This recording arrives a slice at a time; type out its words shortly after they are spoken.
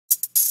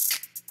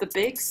The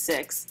Big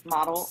Six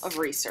model of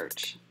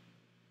research.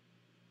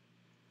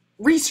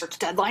 Research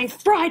deadline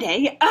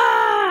Friday?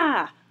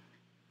 Ah!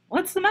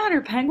 What's the matter,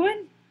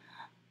 Penguin?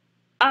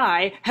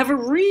 I have a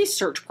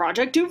research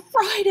project due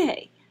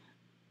Friday.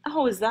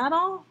 Oh, is that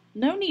all?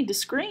 No need to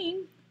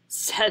scream.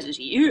 Says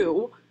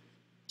you.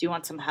 Do you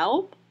want some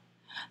help?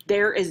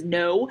 There is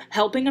no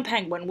helping a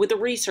penguin with a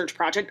research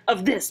project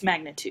of this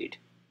magnitude.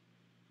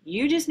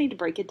 You just need to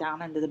break it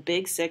down into the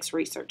Big Six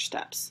research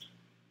steps.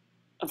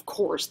 Of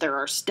course there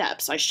are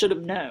steps. I should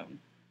have known.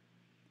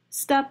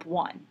 Step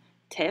 1.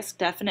 Task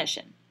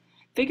definition.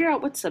 Figure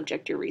out what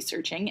subject you're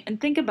researching and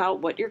think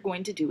about what you're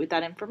going to do with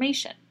that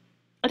information.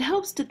 It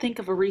helps to think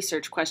of a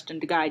research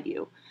question to guide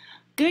you.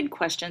 Good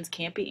questions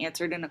can't be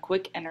answered in a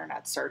quick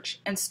internet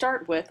search, and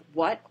start with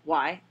what,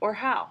 why, or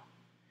how.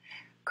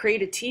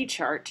 Create a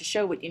T-chart to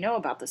show what you know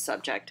about the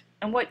subject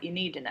and what you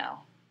need to know.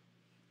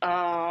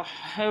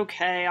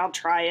 Okay, I'll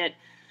try it.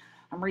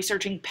 I'm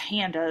researching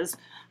pandas.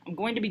 I'm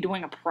going to be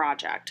doing a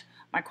project.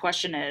 My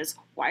question is,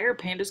 why are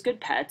pandas good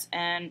pets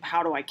and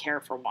how do I care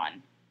for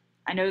one?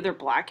 I know they're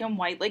black and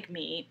white like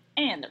me,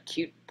 and they're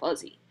cute and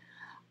fuzzy.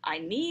 I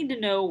need to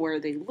know where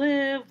they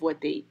live,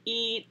 what they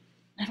eat,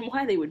 and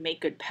why they would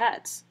make good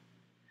pets.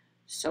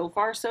 So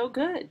far, so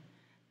good.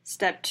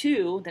 Step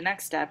 2, the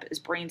next step, is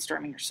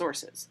brainstorming your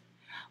sources.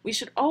 We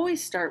should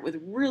always start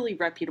with really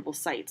reputable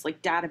sites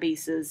like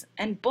databases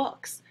and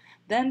books.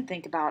 Then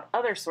think about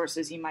other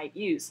sources you might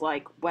use,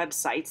 like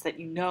websites that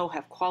you know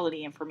have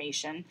quality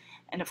information,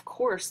 and of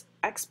course,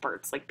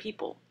 experts like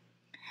people.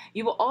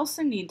 You will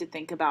also need to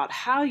think about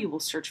how you will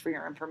search for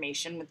your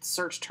information with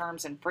search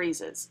terms and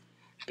phrases.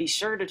 Be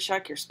sure to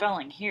check your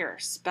spelling here.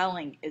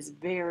 Spelling is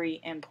very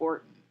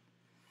important.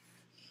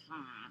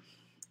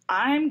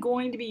 I'm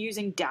going to be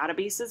using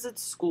databases at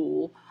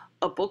school,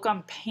 a book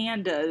on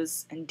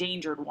pandas,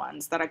 endangered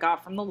ones, that I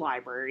got from the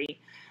library,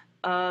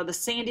 the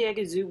San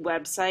Diego Zoo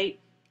website,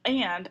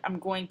 and I'm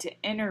going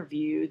to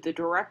interview the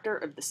director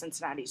of the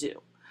Cincinnati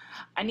Zoo.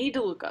 I need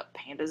to look up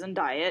pandas and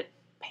diet,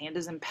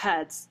 pandas and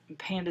pets, and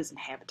pandas and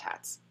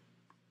habitats.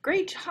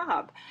 Great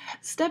job!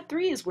 Step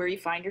 3 is where you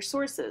find your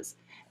sources.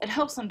 It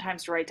helps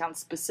sometimes to write down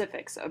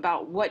specifics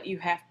about what you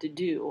have to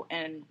do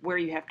and where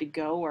you have to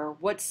go, or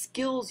what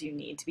skills you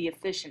need to be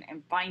efficient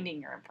in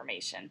finding your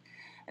information.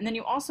 And then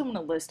you also want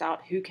to list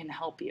out who can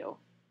help you.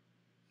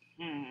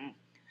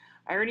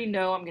 I already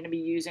know I'm going to be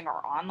using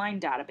our online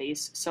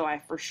database, so I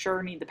for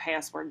sure need the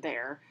password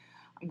there.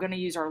 I'm going to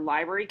use our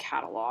library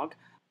catalog.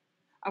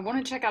 I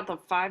want to check out the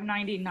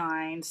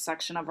 599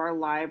 section of our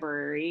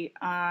library.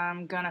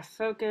 I'm going to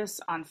focus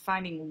on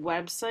finding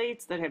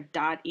websites that have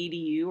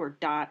 .edu or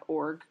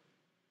 .org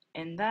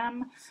in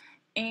them.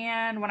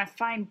 And when I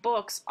find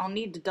books, I'll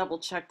need to double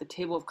check the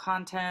table of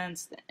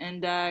contents, the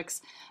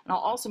index, and I'll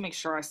also make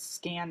sure I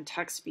scan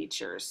text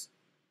features.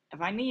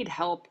 If I need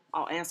help,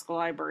 I'll ask a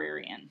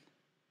librarian.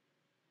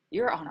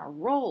 You're on a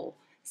roll.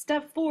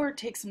 Step 4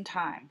 takes some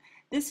time.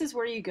 This is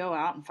where you go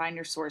out and find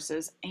your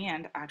sources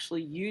and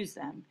actually use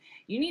them.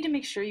 You need to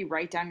make sure you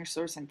write down your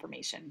source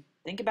information.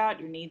 Think about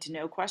your need to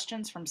know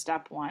questions from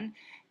step 1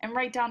 and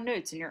write down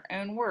notes in your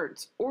own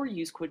words, or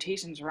use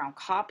quotations around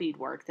copied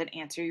work that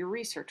answer your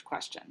research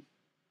question.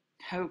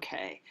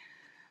 Okay,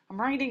 I'm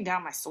writing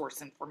down my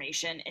source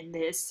information and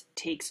this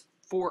takes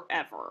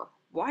forever.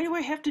 Why do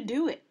I have to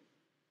do it?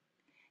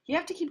 You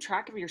have to keep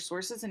track of your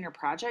sources in your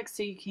project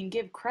so you can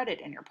give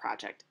credit in your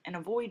project and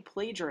avoid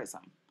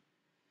plagiarism.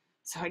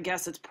 So I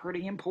guess it's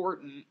pretty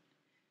important.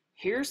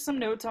 Here's some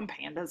notes on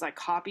pandas I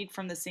copied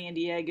from the San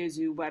Diego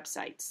Zoo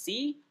website.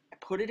 See? I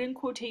put it in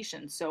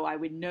quotations so I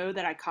would know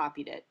that I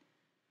copied it.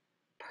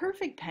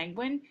 Perfect,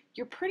 Penguin.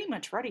 You're pretty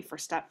much ready for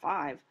step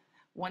 5.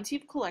 Once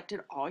you've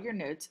collected all your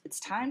notes, it's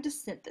time to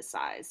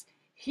synthesize.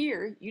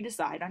 Here, you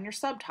decide on your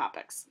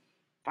subtopics.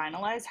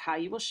 Finalize how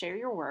you will share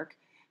your work,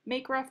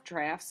 make rough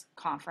drafts,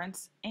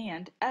 conference,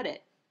 and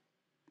edit.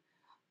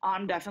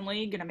 I'm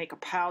definitely going to make a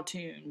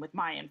Powtoon with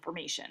my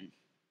information.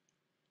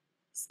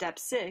 Step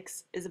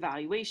 6 is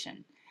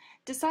evaluation.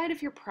 Decide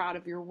if you're proud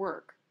of your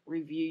work,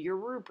 review your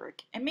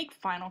rubric, and make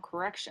final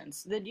corrections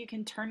so that you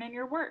can turn in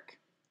your work.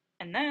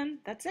 And then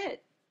that's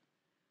it.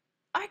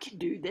 I can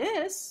do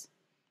this.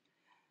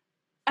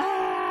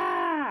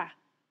 Ah!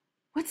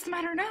 What's the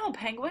matter now,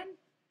 Penguin?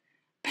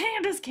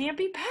 Pandas can't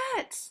be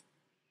pets.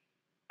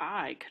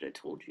 I could have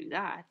told you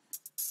that.